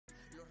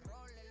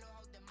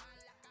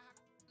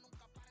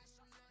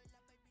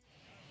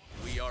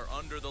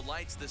under the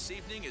lights this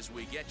evening as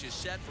we get you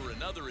set for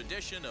another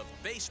edition of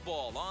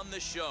Baseball on the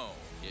Show.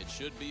 It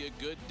should be a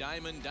good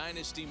Diamond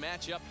Dynasty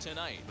matchup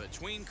tonight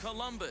between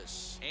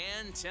Columbus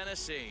and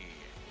Tennessee.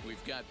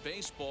 We've got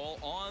baseball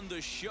on the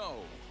show,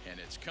 and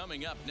it's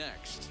coming up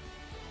next.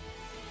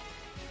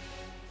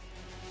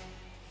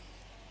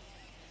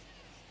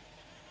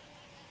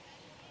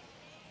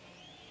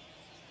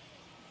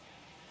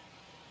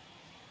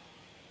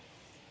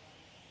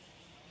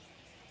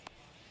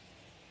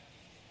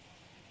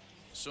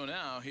 So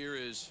now here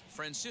is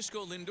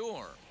Francisco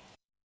Lindor.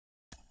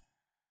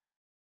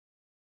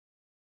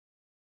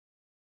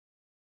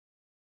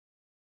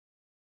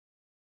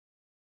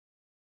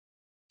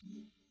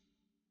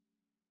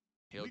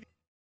 He'll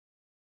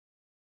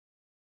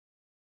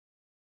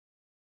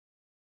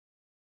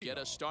get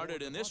us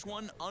started in this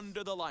one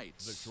under the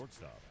lights. The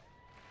shortstop,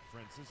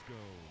 Francisco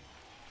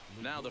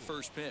Lindor. Now the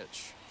first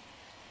pitch.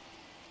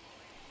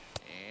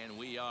 And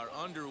we are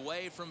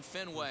underway from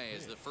Fenway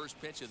as the first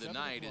pitch of the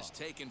night is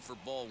taken for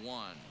ball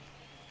one.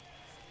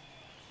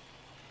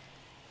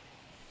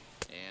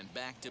 And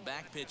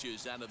back-to-back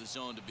pitches out of the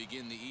zone to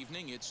begin the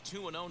evening. It's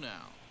 2-0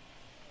 now.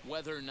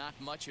 Weather not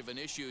much of an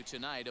issue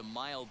tonight. A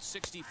mild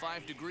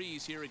 65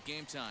 degrees here at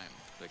game time.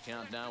 The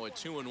count now at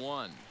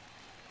 2-1.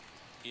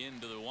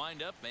 Into the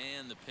windup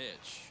and the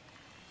pitch.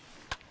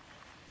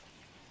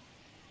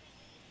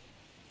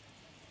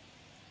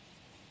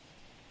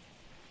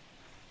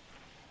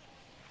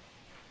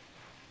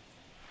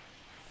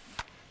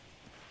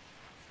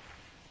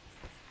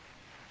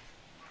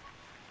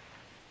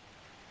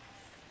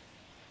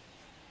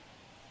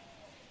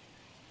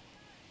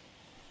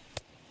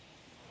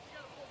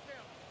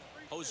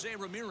 Jose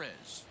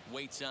Ramirez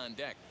waits on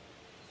deck.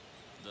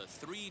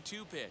 The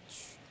 3-2 pitch.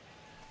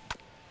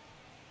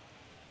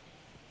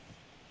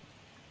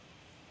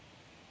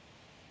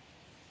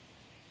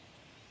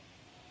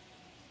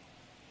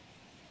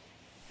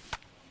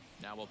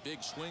 Now a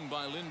big swing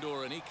by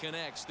Lindor, and he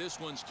connects. This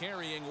one's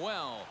carrying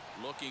well.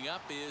 Looking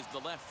up is the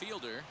left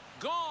fielder.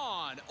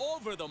 Gone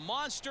over the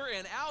monster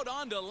and out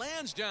onto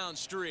Lansdowne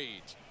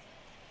Street.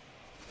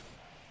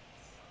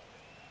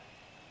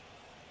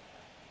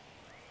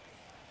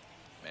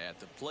 At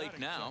the plate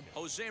now,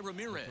 Jose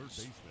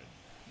Ramirez.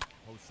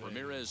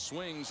 Ramirez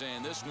swings,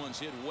 and this one's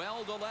hit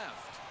well to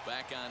left.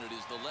 Back on it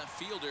is the left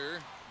fielder.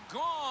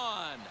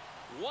 Gone!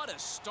 What a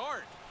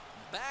start.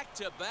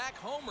 Back-to-back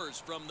homers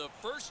from the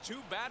first two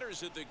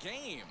batters of the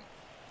game.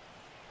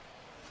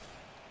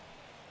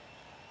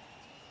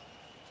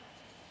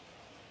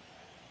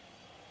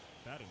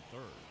 Batting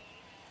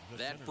third.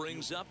 That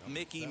brings up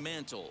Mickey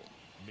Mantle.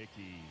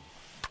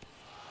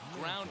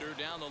 Grounder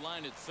down the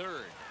line at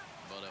third.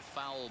 But a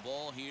foul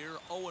ball here,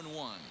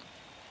 0-1.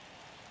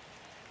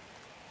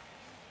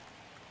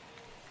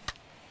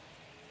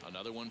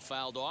 Another one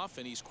fouled off,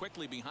 and he's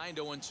quickly behind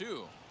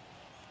 0-2.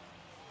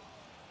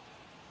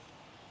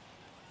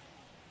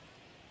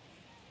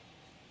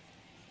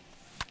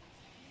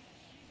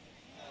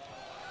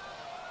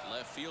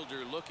 Left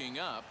fielder looking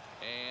up,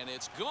 and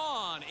it's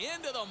gone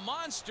into the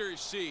monster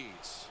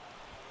seats.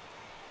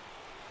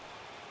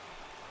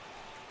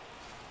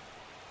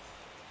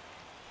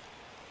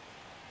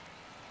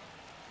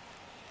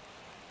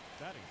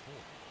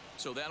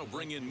 So that'll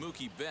bring in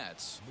Mookie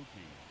Betts.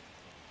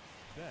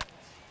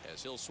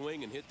 As he'll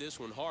swing and hit this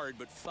one hard,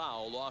 but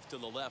foul off to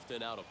the left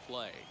and out of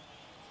play.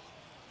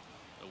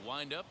 The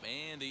windup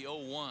and the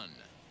 0-1.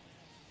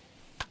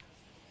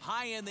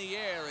 High in the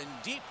air and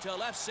deep to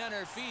left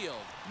center field.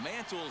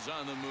 Mantle's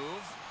on the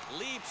move.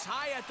 Leaps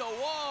high at the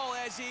wall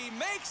as he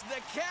makes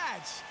the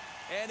catch.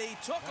 And he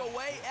took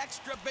away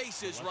extra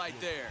bases right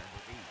there.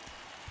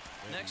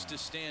 Next to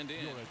stand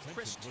in,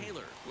 Chris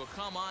Taylor will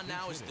come on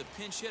now as the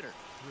pinch hitter.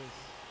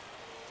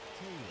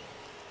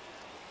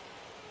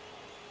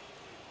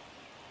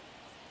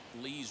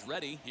 Lee's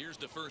ready. Here's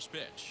the first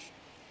pitch.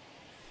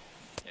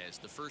 As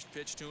the first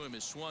pitch to him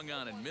is swung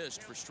on and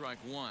missed for strike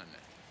one.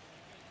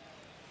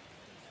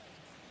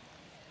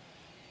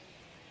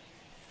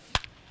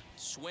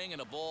 Swing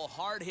and a ball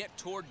hard hit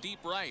toward deep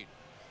right.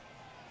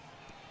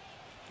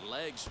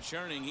 Legs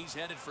churning. He's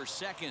headed for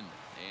second.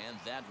 And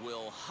that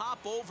will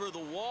hop over the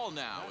wall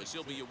now as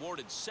he'll be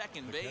awarded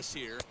second base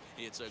here.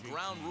 It's a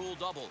ground rule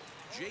double.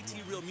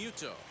 JT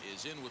Realmuto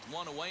is in with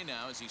one away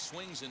now as he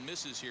swings and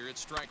misses here at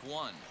strike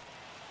one.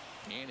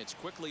 And it's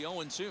quickly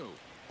 0-2.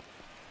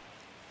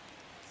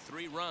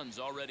 3 runs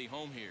already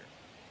home here.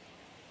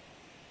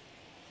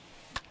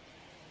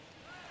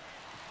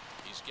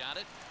 He's got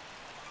it.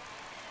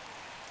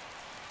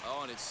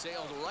 Oh, and it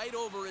sailed right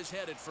over his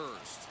head at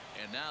first.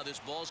 And now this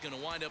ball's going to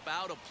wind up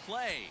out of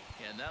play.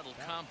 And that'll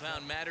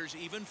compound matters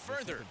even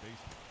further.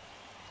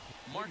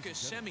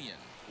 Marcus Semien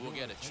will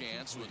get a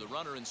chance with a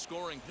runner in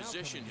scoring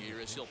position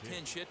here as he'll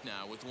pinch hit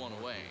now with one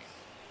away.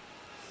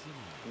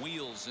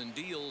 Wheels and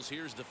deals.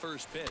 Here's the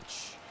first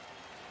pitch.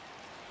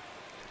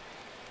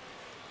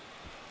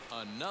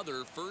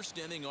 Another first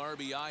inning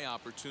RBI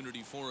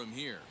opportunity for him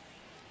here.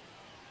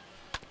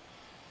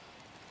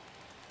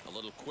 A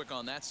little quick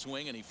on that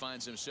swing, and he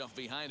finds himself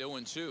behind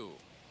 0-2.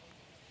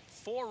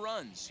 4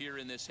 runs here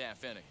in this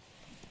half inning.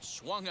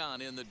 Swung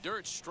on in the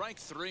dirt, strike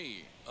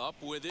 3. Up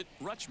with it,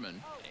 Rutschman.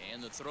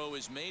 And the throw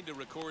is made to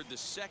record the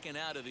 2nd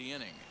out of the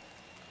inning.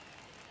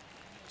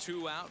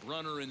 2 out,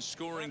 runner in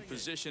scoring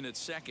position at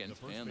second,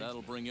 and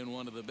that'll bring in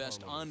one of the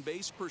best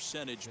on-base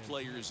percentage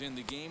players in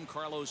the game,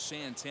 Carlos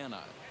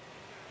Santana.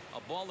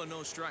 A ball and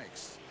no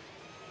strikes.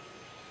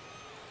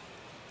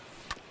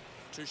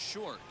 To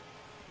short.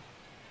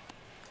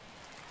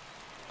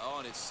 Oh,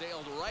 and it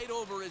sailed right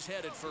over his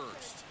head at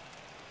first.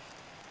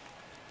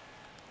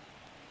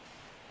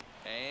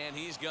 And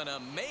he's gonna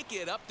make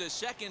it up to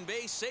second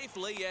base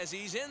safely as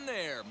he's in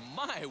there.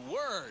 My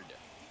word.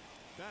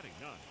 Batting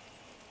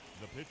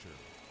 9th, the pitcher,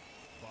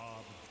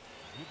 Bob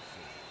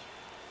Gibson.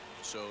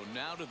 So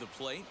now to the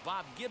plate,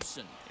 Bob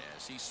Gibson,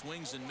 as he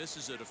swings and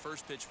misses at a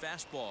first pitch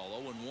fastball,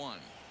 0-1.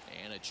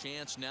 And a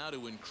chance now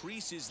to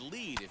increase his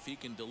lead if he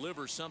can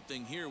deliver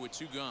something here with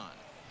 2 gone.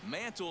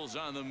 Mantle's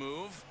on the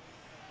move.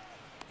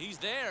 He's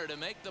there to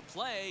make the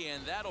play,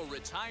 and that'll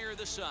retire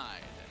the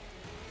side.